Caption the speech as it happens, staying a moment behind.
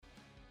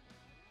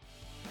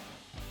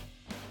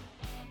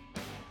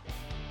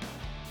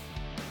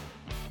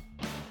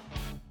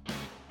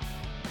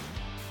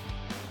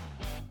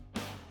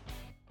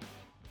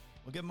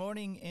Well, good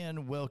morning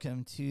and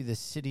welcome to the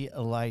City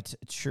Light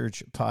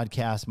Church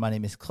podcast. My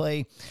name is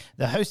Clay,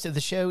 the host of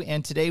the show,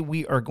 and today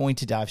we are going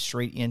to dive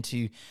straight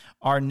into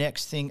our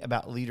next thing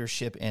about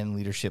leadership and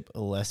leadership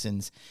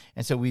lessons.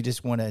 And so we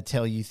just want to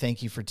tell you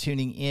thank you for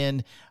tuning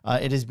in.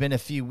 It has been a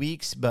few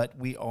weeks, but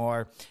we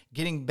are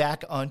getting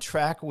back on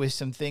track with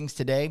some things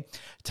today,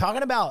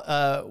 talking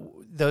about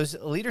those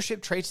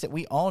leadership traits that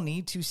we all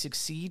need to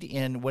succeed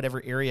in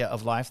whatever area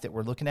of life that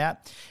we're looking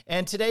at.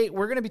 And today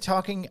we're going to be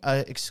talking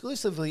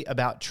exclusively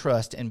about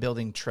trust and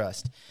building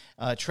trust.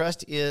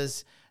 Trust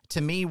is, to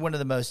me, one of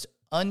the most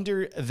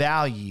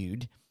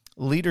undervalued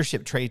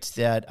leadership traits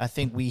that I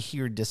think we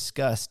hear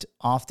discussed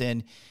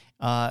often,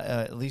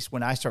 at least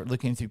when I start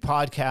looking through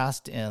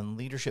podcasts and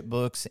leadership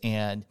books,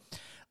 and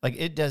like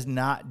it does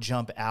not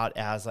jump out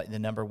as like the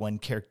number one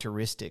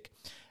characteristic.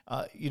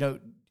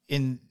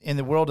 In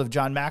the world of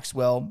John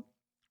Maxwell,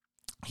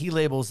 he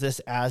labels this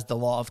as the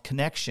law of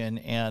connection.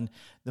 And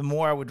the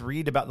more I would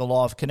read about the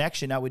law of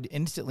connection, I would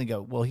instantly go,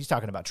 well, he's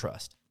talking about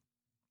trust.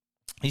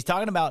 He's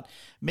talking about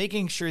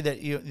making sure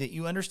that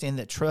you understand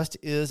that trust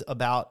is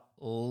about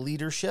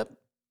leadership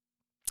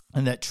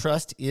and that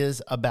trust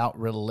is about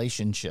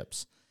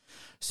relationships.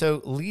 So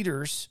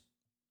leaders,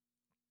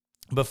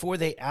 before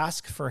they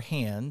ask for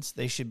hands,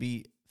 they should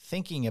be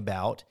thinking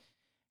about,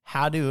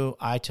 how do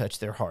I touch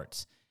their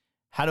hearts?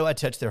 How do I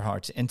touch their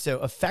hearts? And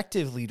so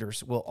effective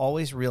leaders will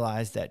always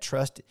realize that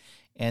trust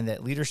and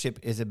that leadership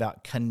is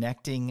about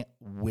connecting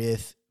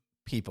with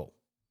people.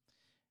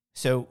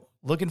 So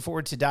looking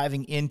forward to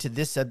diving into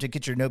this subject.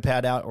 Get your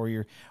notepad out or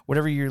your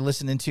whatever you're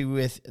listening to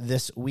with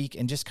this week.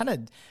 And just kind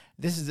of,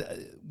 this is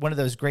one of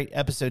those great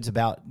episodes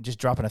about just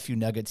dropping a few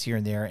nuggets here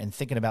and there and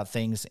thinking about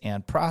things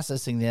and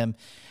processing them.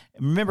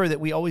 Remember that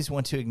we always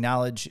want to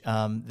acknowledge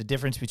the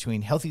difference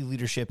between healthy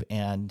leadership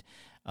and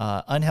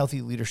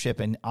unhealthy leadership.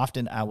 And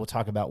often I will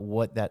talk about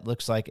what that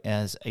looks like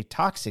as a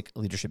toxic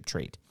leadership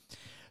trait.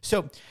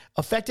 So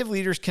effective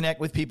leaders connect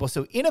with people.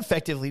 So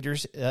ineffective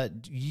leaders,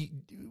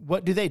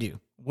 what do?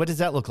 What does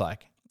that look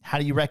like? How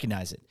do you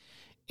recognize it?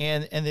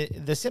 And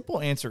the simple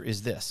answer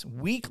is this: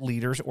 weak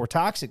leaders or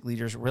toxic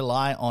leaders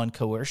rely on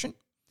coercion.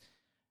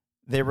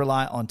 They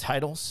rely on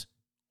titles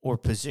or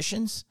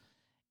positions,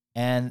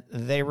 and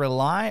they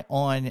rely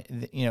on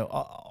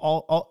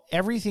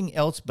everything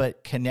else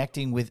but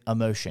connecting with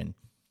emotion.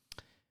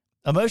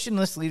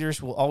 Emotionless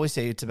leaders will always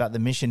say it's about the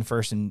mission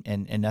first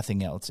and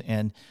nothing else.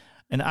 And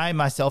I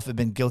myself have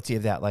been guilty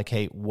of that. Like,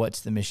 hey,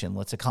 what's the mission?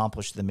 Let's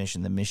accomplish the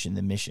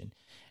mission.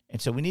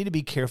 And so we need to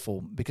be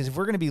careful, because if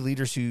we're going to be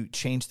leaders who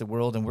change the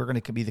world, and we're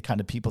going to be the kind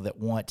of people that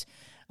want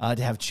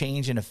to have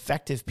change and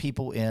effective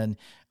people in,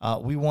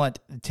 we want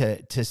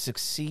to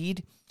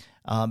succeed,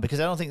 because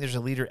I don't think there's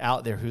a leader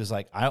out there who's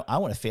like, I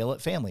want to fail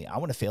at family. I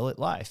want to fail at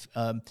life.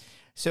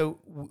 So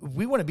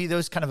we want to be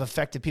those kind of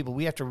effective people.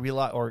 We have to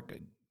realize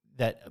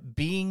that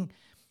being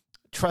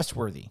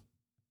trustworthy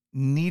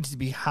needs to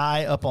be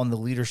high up on the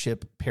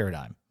leadership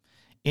paradigm.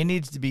 It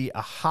needs to be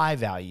a high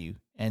value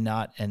and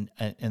not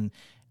and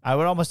I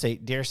would almost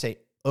dare say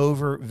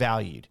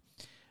overvalued.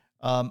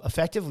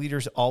 Effective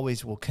leaders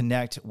always will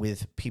connect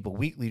with people.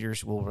 Weak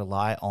leaders will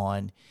rely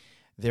on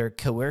their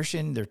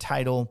coercion, their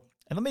title.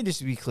 And let me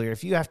just be clear: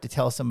 if you have to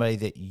tell somebody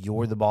that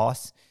you're the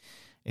boss,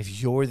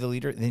 if you're the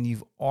leader, then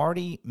you've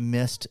already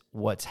missed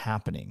what's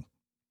happening.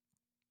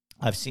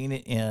 I've seen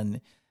it in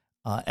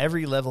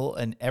every level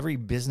and every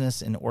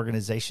business and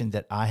organization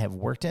that I have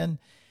worked in.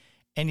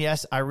 And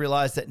yes, I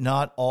realize that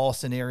not all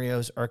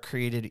scenarios are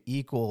created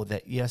equal,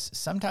 that yes,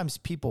 sometimes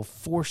people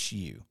force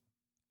you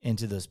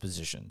into those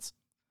positions.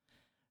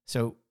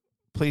 So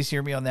please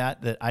hear me on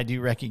that I do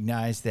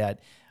recognize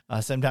that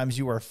sometimes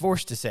you are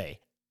forced to say,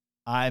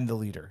 I'm the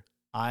leader,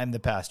 I'm the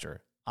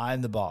pastor,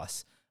 I'm the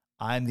boss,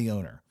 I'm the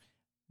owner.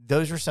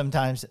 Those are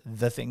sometimes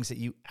the things that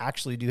you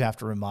actually do have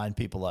to remind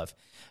people of,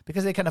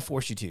 because they kind of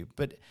force you to.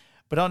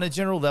 But on a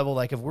general level,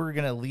 like if we're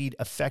going to lead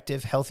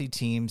effective, healthy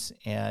teams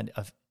and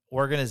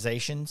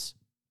organizations,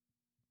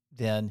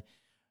 then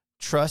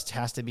trust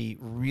has to be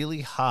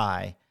really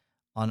high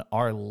on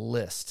our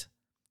list.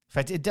 In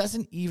fact, it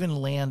doesn't even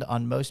land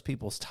on most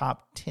people's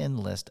top 10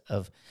 list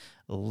of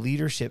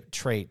leadership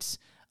traits.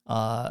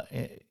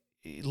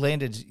 It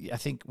landed, I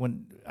think,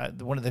 when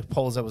one of the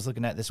polls I was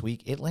looking at this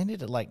week, it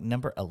landed at like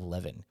number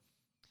 11.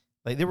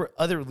 Like there were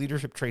other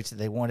leadership traits that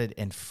they wanted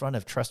in front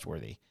of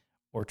trustworthy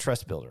or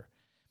trust builder.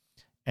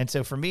 And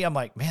so for me, I'm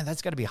like, man,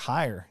 that's got to be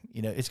higher.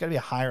 It's got to be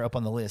higher up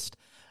on the list.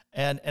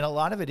 And a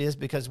lot of it is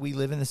because we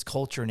live in this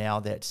culture now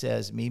that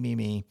says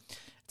me.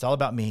 It's all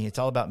about me. It's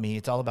all about me.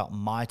 It's all about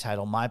my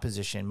title, my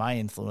position, my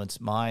influence,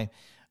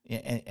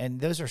 and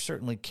those are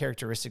certainly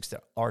characteristics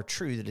that are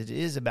true, that it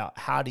is about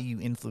how do you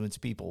influence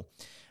people.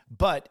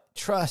 But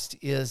trust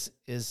is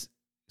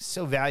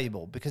so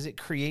valuable because it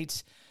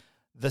creates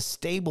the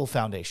stable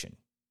foundation,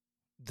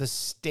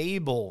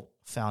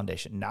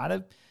 not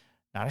a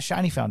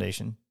shiny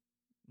foundation,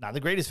 not the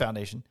greatest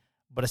foundation,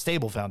 but a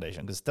stable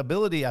foundation. Because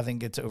stability, I think,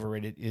 gets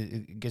overrated.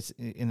 It gets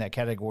in that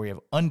category of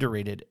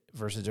underrated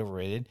versus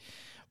overrated.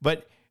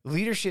 But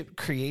leadership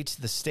creates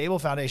the stable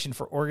foundation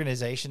for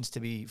organizations to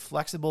be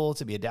flexible,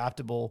 to be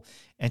adaptable,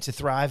 and to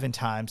thrive in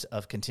times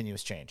of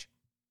continuous change.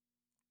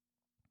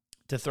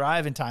 To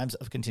thrive in times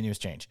of continuous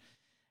change.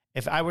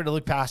 If I were to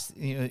look past,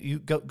 you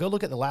go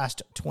look at the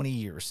last 20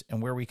 years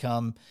and where we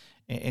come,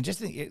 and just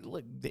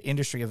the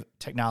industry of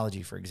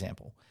technology, for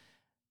example.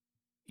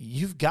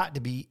 You've got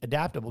to be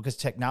adaptable because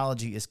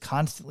technology is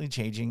constantly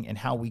changing, and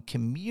how we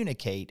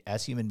communicate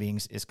as human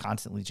beings is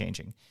constantly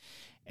changing.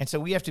 And so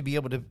we have to be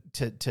able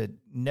to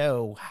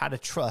know how to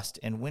trust,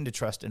 and when to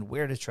trust, and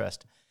where to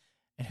trust,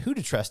 and who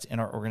to trust in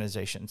our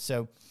organization.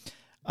 So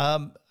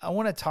I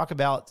want to talk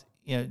about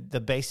the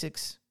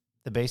basics.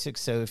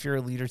 So if you're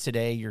a leader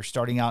today, you're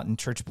starting out in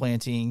church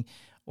planting,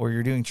 or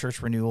you're doing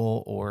church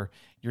renewal, or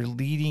you're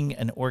leading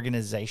an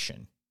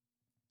organization.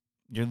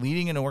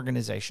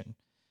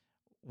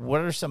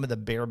 What are some of the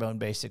bare bone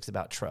basics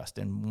about trust,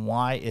 and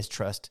why is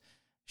trust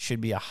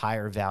should be a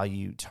higher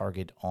value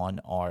target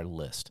on our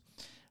list?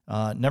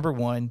 Number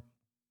one,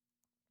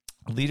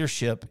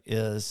 leadership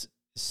is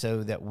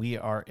so that we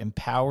are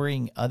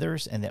empowering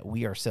others and that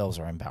we ourselves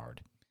are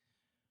empowered.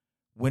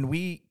 When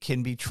we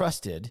can be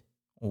trusted,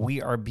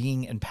 we are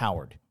being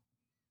empowered.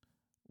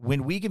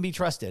 When we can be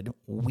trusted,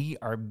 we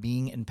are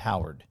being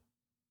empowered.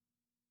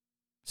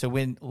 So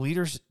when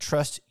leaders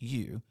trust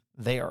you,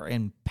 they are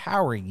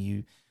empowering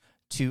you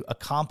to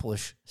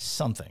accomplish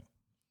something.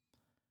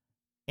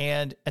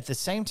 And at the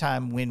same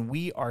time, when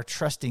we are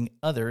trusting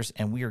others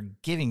and we are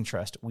giving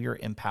trust, we are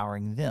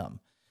empowering them.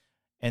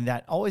 And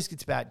that always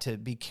gets back to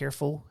be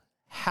careful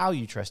how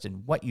you trust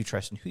and what you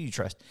trust and who you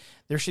trust.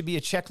 There should be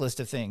a checklist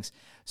of things.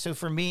 So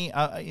for me,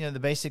 a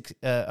basic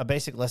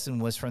lesson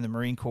was from the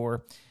Marine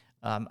Corps.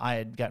 I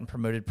had gotten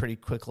promoted pretty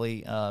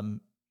quickly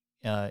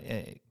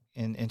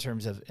in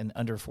terms of in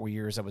under 4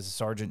 years. I was a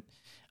sergeant.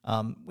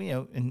 I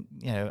know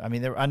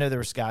there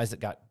was guys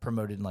that got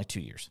promoted in like 2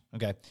 years.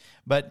 Okay.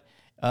 But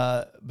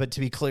to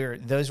be clear,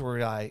 those were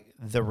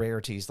the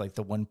rarities, like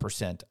the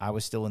 1%. I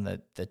was still in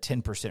the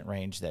 10%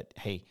 range that,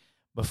 hey,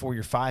 before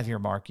your 5-year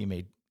mark, you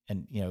made,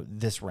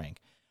 this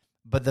rank.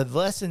 But the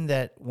lesson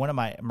that one of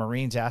my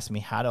Marines asked me,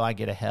 how do I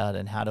get ahead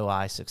and how do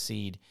I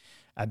succeed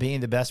at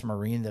being the best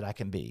Marine that I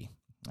can be?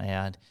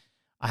 And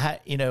I had,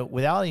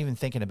 without even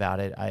thinking about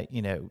it, I,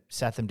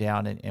 sat them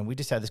down and we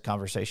just had this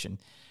conversation.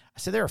 I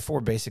said, there are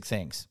 4 basic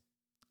things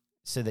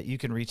so that you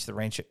can reach the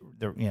range,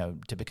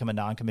 to become a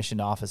non-commissioned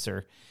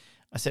officer.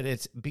 I said,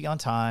 it's be on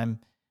time,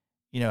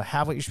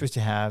 have what you're supposed to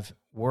have,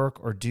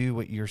 work or do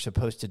what you're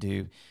supposed to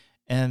do,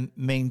 and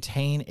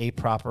maintain a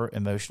proper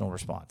emotional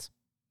response.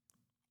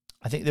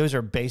 I think those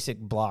are basic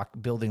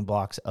building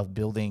blocks of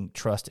building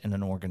trust in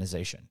an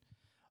organization.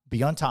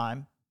 Be on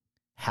time,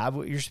 have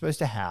what you're supposed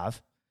to have,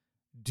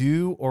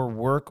 do or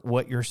work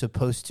what you're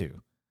supposed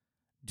to.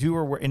 Do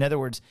or work. In other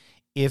words,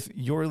 if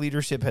your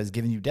leadership has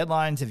given you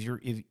deadlines,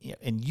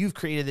 and you've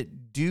created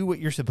it, do what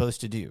you're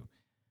supposed to do.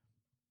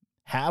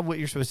 Have what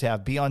you're supposed to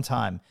have. Be on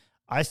time.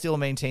 I still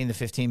maintain the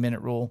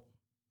 15-minute rule.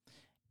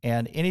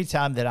 And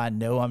anytime that I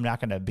know I'm not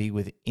going to be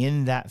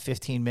within that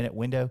 15-minute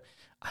window,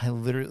 I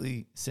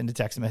literally send a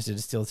text message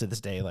still to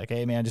this day, like,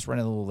 hey, man, just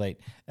running a little late.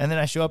 And then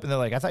I show up and they're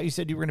like, I thought you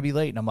said you were going to be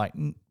late. And I'm like,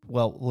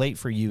 well, late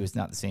for you is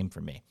not the same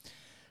for me.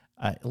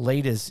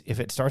 Late is,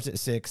 if it starts at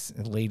 6,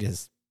 late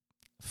is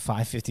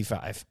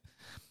 5:55.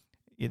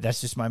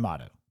 That's just my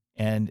motto.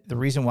 And the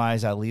reason why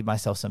is I leave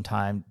myself some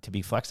time to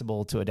be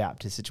flexible, to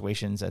adapt to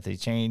situations as they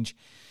change,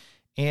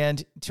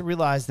 and to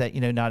realize that,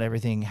 not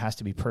everything has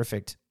to be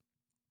perfect.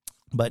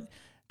 But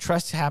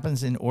trust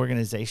happens in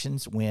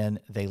organizations when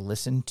they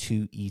listen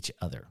to each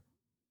other.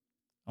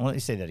 I want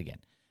to say that again.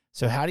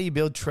 So how do you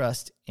build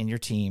trust in your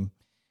team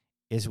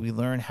is we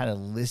learn how to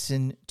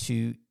listen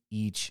to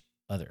each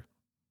other.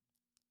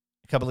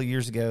 A couple of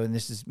years ago, and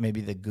this is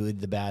maybe the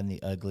good, the bad, and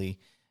the ugly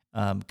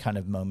kind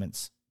of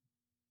moments.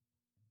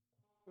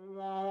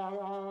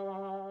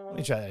 Let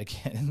me try that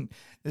again.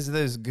 This is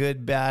those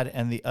good, bad,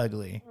 and the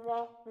ugly.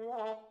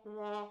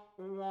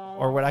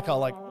 Or what I call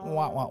like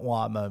wah, wah,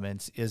 wah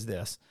moments is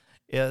this.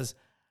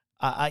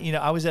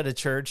 I was at a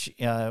church,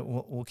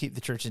 we'll keep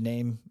the church's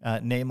name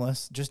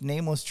nameless, just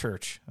nameless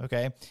church,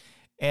 okay?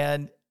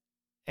 And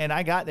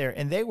I got there,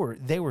 and they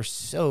were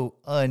so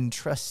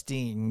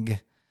untrusting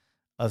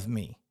of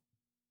me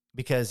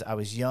because I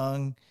was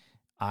young.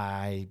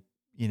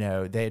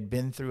 They had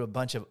been through a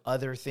bunch of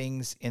other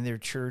things in their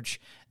church.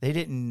 They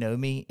didn't know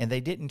me, and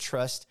they didn't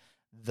trust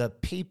the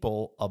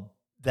people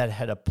that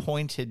had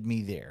appointed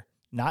me there,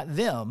 not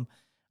them.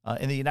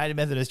 In the United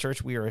Methodist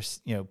Church, we are,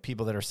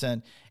 people that are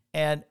sent,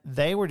 and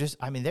they were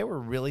they were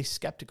really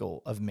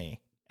skeptical of me.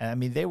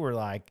 And they were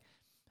like,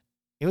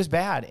 it was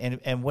bad.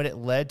 And what it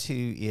led to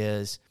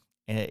is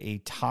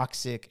a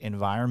toxic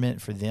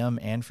environment for them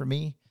and for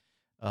me,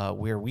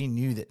 where we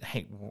knew that,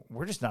 hey,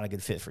 we're just not a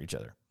good fit for each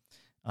other.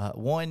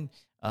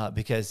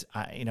 Because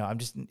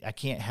I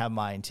can't have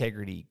my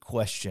integrity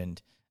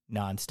questioned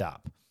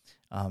nonstop.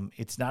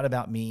 It's not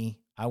about me.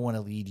 I want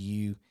to lead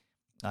you.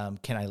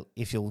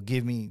 If you'll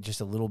give me just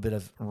a little bit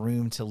of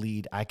room to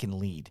lead, I can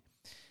lead.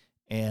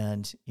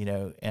 And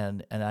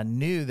I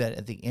knew that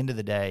at the end of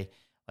the day,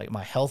 Like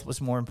my health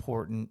was more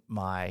important.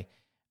 My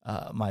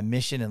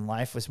mission in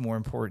life was more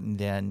important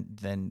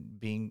than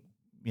being,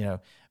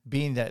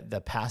 being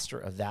the pastor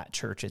of that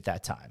church at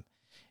that time.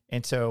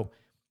 And so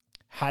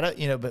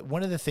but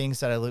one of the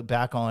things that I look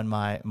back on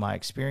my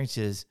experience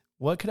is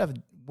what could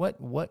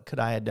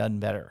I have done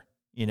better,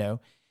 and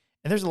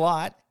there's a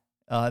lot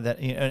that,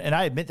 and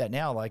I admit that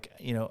now, like,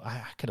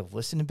 I could have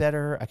listened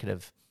better. I could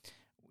have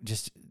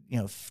just,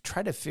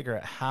 tried to figure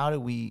out how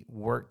do we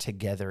work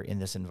together in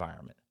this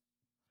environment.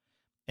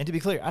 And to be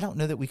clear, I don't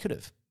know that we could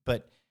have,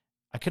 but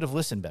I could have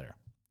listened better.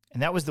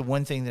 And that was the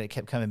one thing that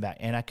kept coming back.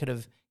 And I could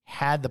have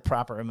had the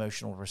proper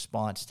emotional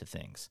response to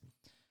things.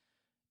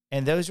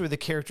 And those were the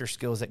character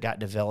skills that got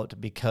developed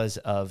because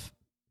of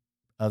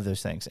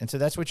those things. And so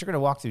that's what you're going to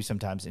walk through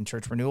sometimes in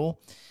church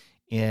renewal,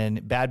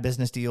 in bad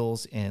business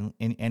deals, and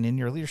in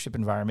your leadership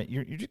environment.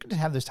 You're just going to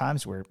have those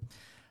times where,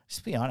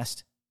 just be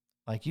honest,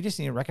 like you just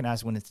need to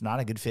recognize when it's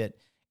not a good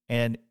fit.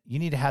 And you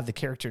need to have the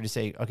character to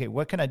say, okay,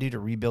 what can I do to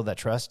rebuild that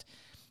trust?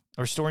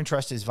 Restoring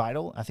trust is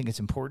vital. I think it's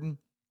important.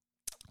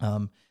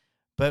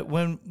 But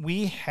when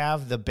we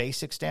have the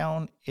basics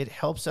down, it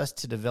helps us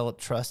to develop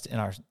trust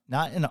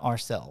not in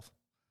ourselves,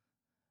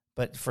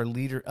 but for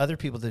other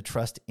people to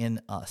trust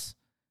in us.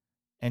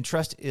 And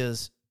trust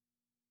is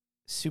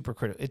super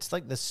critical. It's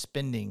like the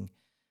spending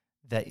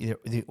that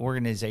the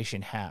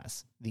organization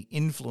has, the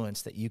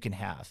influence that you can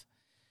have.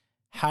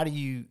 How do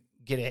you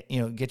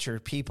get your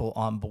people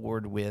on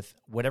board with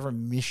whatever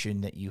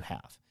mission that you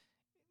have?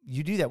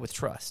 You do that with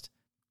trust.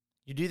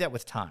 You do that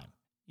with time.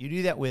 You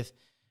do that with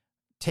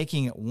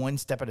taking it one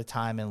step at a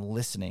time and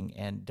listening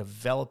and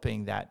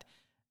developing that.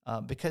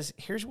 Because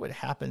here's what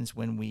happens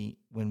when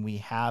we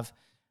have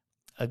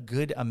a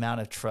good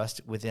amount of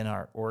trust within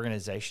our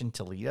organization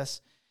to lead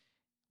us.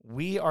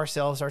 We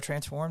ourselves are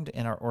transformed,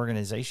 and our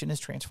organization is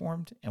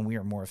transformed, and we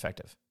are more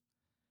effective.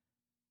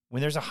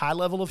 When there's a high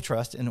level of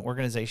trust in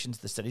organizations,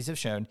 the studies have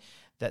shown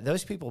that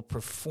those people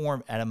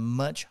perform at a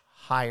much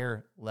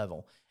higher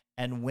level.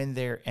 And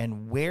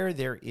where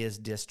there is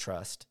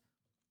distrust,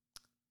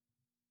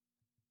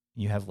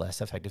 you have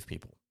less effective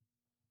people.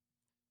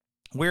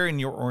 Where in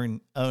your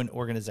own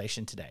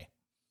organization today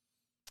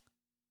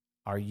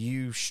are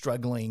you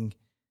struggling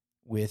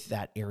with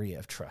that area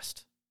of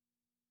trust?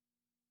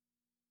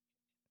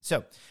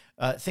 So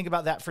think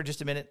about that for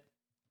just a minute.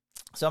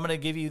 So I'm going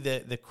to give you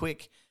the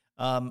quick,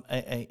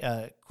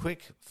 a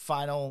quick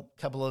final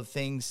couple of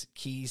things,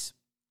 keys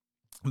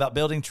about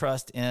building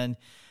trust. And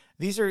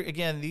these are,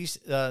 again,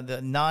 the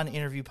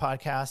non-interview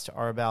podcasts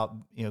are about,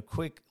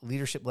 quick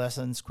leadership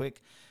lessons,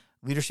 quick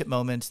leadership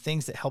moments,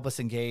 things that help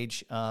us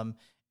engage and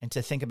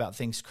to think about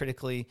things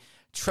critically.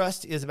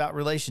 Trust is about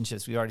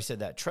relationships. We already said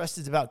that. Trust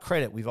is about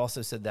credit. We've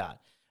also said that.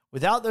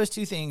 Without those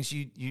two things,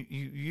 you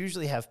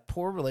usually have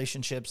poor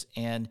relationships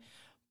and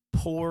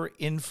poor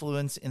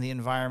influence in the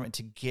environment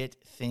to get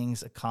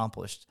things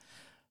accomplished.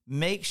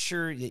 Make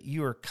sure that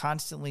you are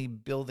constantly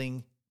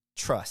building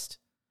trust.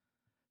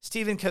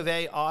 Stephen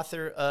Covey,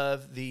 author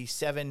of the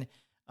seven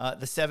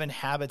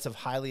Habits of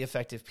Highly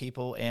Effective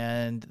People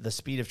and The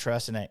Speed of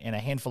Trust, and a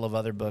handful of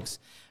other books.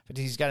 But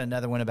he's got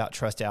another one about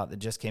trust out that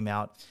just came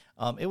out.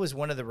 It was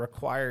one of the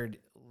required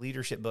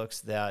leadership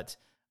books that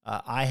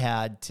I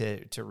had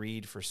to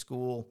read for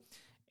school.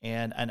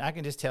 And I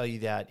can just tell you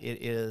that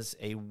it is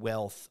a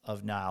wealth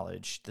of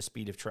knowledge, The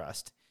Speed of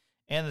Trust,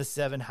 and the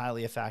 7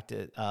 highly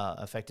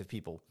effective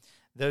people.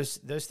 Those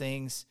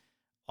things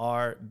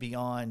are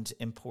beyond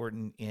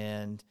important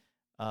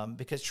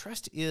because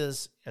trust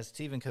is, as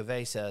Stephen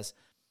Covey says,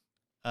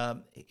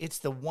 it's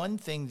the one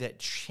thing that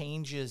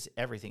changes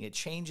everything.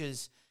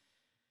 It's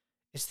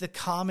the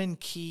common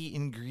key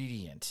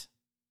ingredient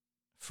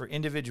for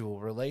individual,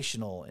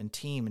 relational, and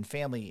team, and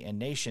family, and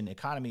nation,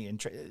 economy, and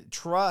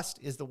trust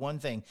is the one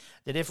thing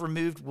that, if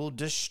removed, will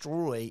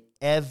destroy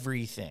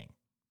everything.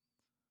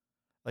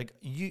 Like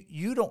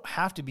you don't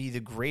have to be the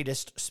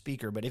greatest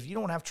speaker, but if you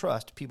don't have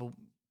trust, people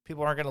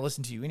aren't going to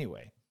listen to you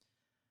anyway.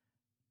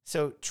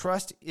 So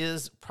trust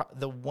is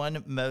the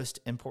one most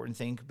important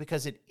thing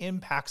because it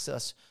impacts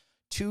us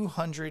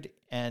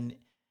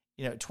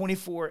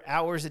 24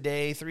 hours a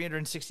day,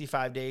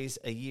 365 days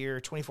a year,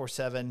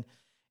 24/7.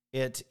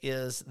 It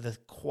is the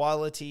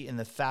quality and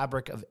the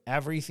fabric of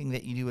everything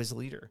that you do as a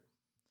leader.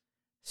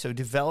 So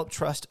develop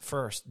trust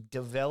first.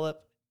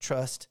 Develop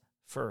trust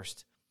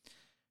first.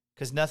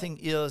 Because nothing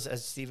is,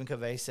 as Stephen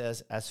Covey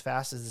says, as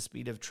fast as the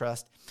speed of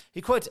trust. He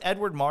quotes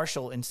Edward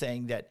Marshall in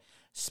saying that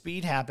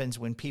speed happens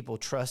when people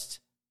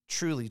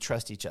truly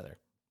trust each other.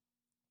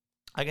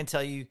 I can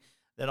tell you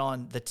that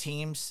on the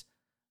teams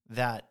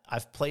that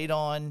I've played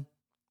on,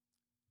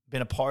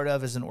 been a part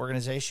of as an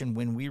organization,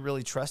 when we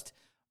really trust,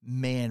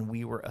 man,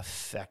 we were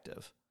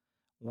effective.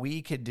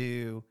 We could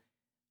do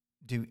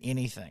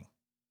anything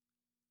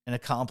and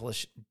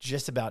accomplish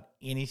just about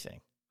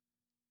anything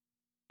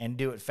and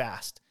do it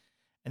fast.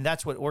 And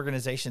that's what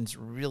organizations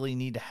really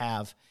need to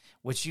have.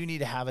 What you need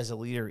to have as a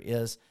leader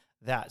is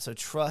that. So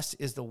trust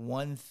is the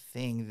one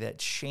thing that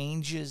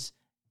changes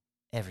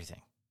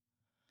everything.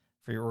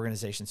 for your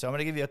organization. So I'm going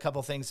to give you a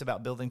couple things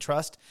about building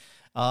trust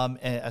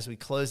as we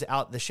close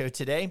out the show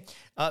today.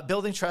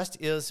 Building trust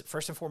is,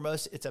 first and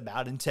foremost, it's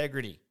about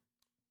integrity.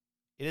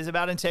 It is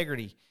about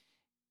integrity.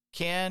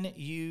 Can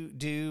you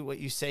do what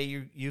you say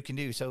you can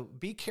do? So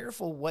be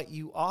careful what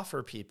you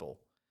offer people.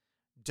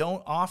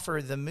 Don't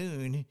offer the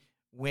moon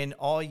when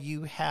all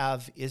you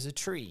have is a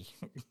tree.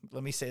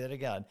 Let me say that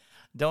again.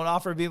 Don't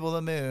offer people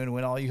the moon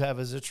when all you have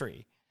is a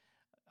tree.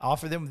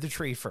 Offer them the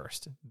tree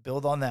first.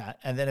 Build on that,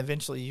 and then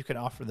eventually you can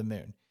offer the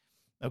moon.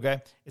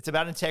 Okay? It's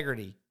about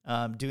integrity,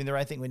 doing the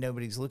right thing when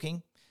nobody's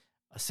looking,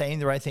 saying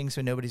the right things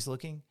when nobody's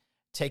looking,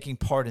 taking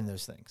part in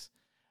those things.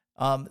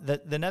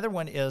 The another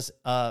one is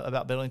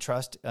about building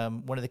trust.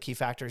 One of the key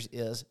factors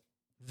is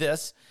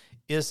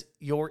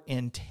your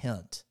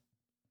intent.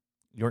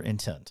 Your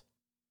intent.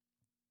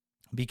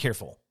 Be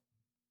careful.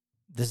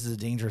 This is a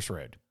dangerous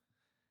road.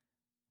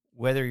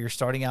 Whether you're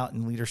starting out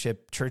in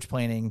leadership, church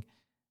planning,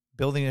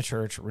 building a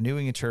church,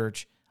 renewing a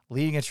church,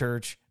 leading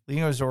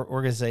those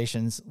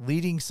organizations,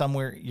 leading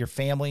somewhere, your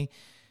family,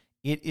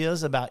 it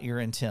is about your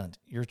intent.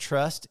 Your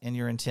trust and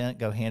your intent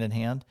go hand in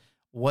hand.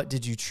 What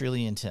did you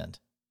truly intend?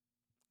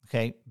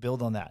 Okay,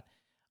 build on that.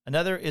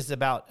 Another is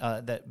about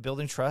that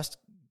building trust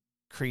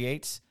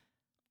creates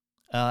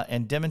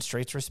and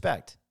demonstrates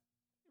respect.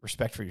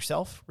 Respect for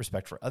yourself,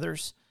 respect for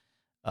others,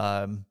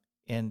 and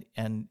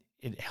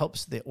it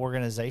helps the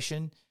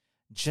organization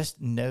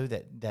just know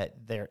that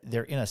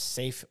they're in a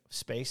safe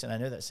space. And I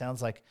know that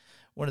sounds like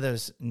one of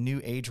those new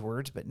age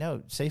words, but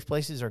no, safe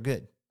places are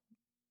good.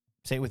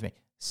 Say it with me.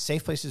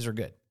 Safe places are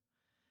good.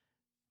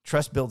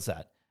 Trust builds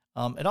that.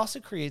 It also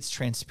creates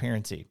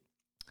transparency.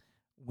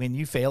 When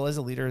you fail as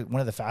a leader,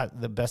 one of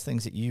the best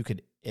things that you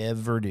could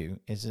ever do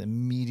is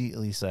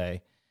immediately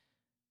say,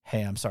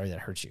 hey, I'm sorry that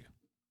hurt you.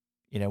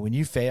 When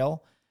you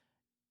fail,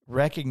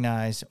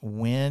 recognize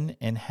when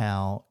and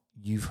how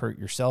you've hurt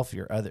yourself,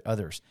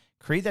 others.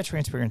 Create that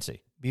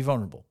transparency. Be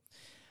vulnerable.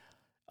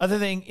 Other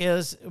thing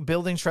is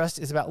building trust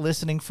is about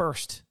listening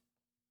first.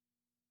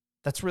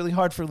 That's really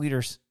hard for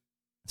leaders.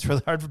 It's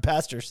really hard for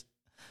pastors.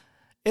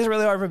 It's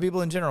really hard for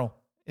people in general.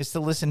 It's to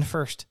listen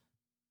first.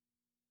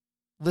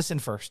 Listen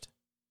first.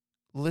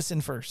 Listen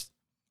first.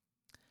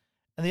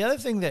 And the other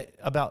thing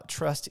about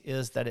trust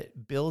is that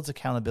it builds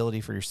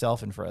accountability for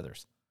yourself and for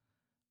others.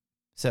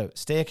 So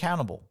stay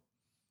accountable.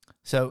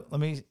 So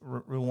let me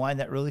rewind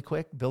that really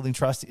quick. Building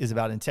trust is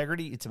about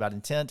integrity. It's about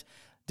intent,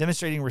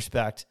 demonstrating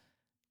respect,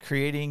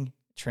 creating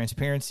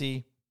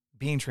transparency,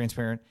 being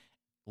transparent,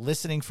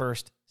 listening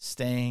first,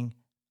 staying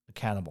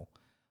accountable.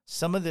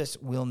 Some of this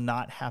will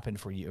not happen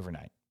for you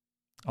overnight.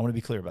 I want to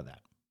be clear about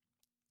that.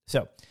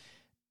 So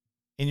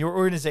in your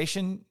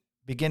organization,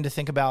 begin to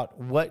think about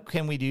what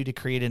can we do to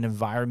create an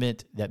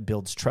environment that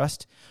builds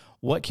trust?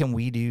 What can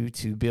we do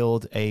to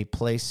build a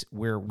place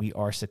where we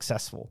are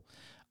successful?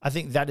 I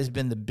think that has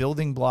been the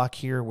building block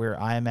here where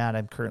I am at.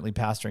 I'm currently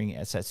pastoring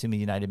at Satsuma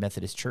United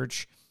Methodist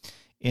Church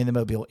in the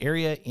Mobile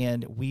area,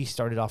 and we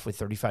started off with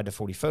 35 to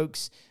 40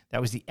 folks. That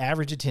was the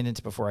average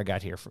attendance before I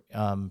got here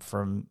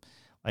from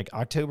like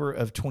October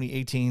of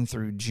 2018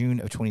 through June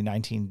of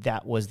 2019.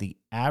 That was the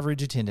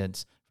average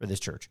attendance for this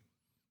church.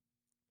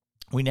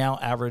 We now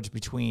average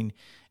between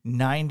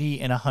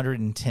 90 and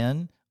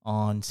 110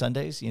 on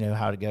Sundays. You know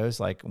how it goes.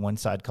 Like one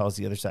side calls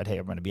the other side, hey,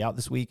 I'm going to be out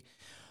this week.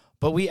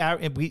 But we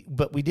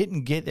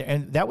didn't get there.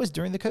 And that was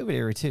during the COVID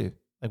era too.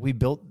 Like we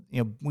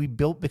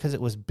built because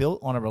it was built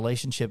on a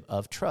relationship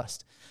of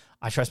trust.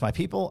 I trust my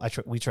people.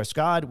 We trust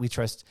God. We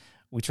trust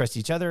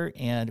each other,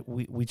 and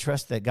we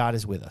trust that God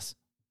is with us.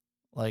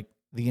 Like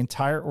the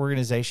entire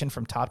organization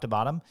from top to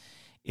bottom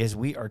is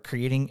we are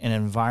creating an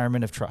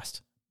environment of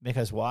trust.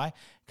 Because why?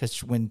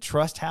 Because when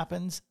trust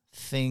happens,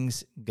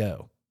 things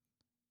go.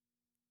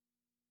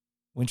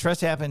 When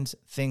trust happens,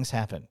 things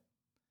happen.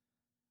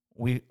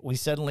 We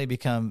suddenly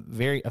become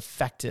very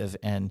effective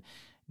and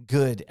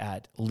good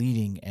at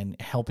leading and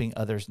helping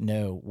others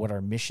know what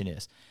our mission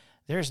is.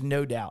 There's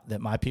no doubt that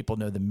my people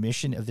know the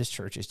mission of this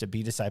church is to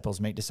be disciples,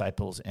 make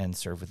disciples, and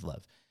serve with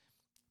love.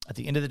 At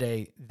the end of the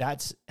day,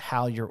 that's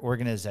how your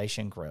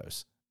organization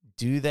grows.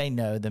 Do they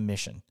know the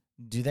mission?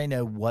 Do they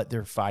know what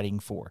they're fighting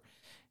for?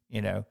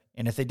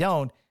 And if they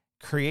don't,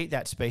 create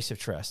that space of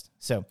trust.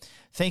 So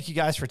thank you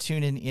guys for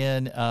tuning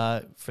in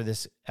for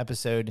this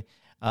episode.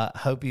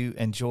 Hope you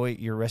enjoy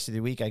your rest of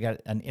the week. I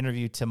got an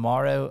interview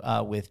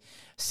tomorrow with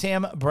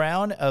Sam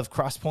Brown of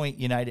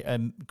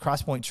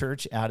Crosspoint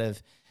Church out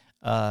of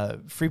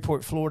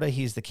Freeport, Florida.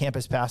 He's the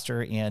campus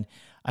pastor, and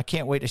I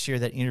can't wait to share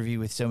that interview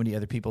with so many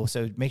other people.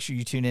 So make sure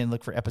you tune in.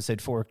 Look for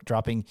episode 4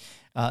 dropping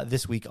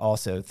this week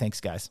also.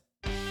 Thanks, guys.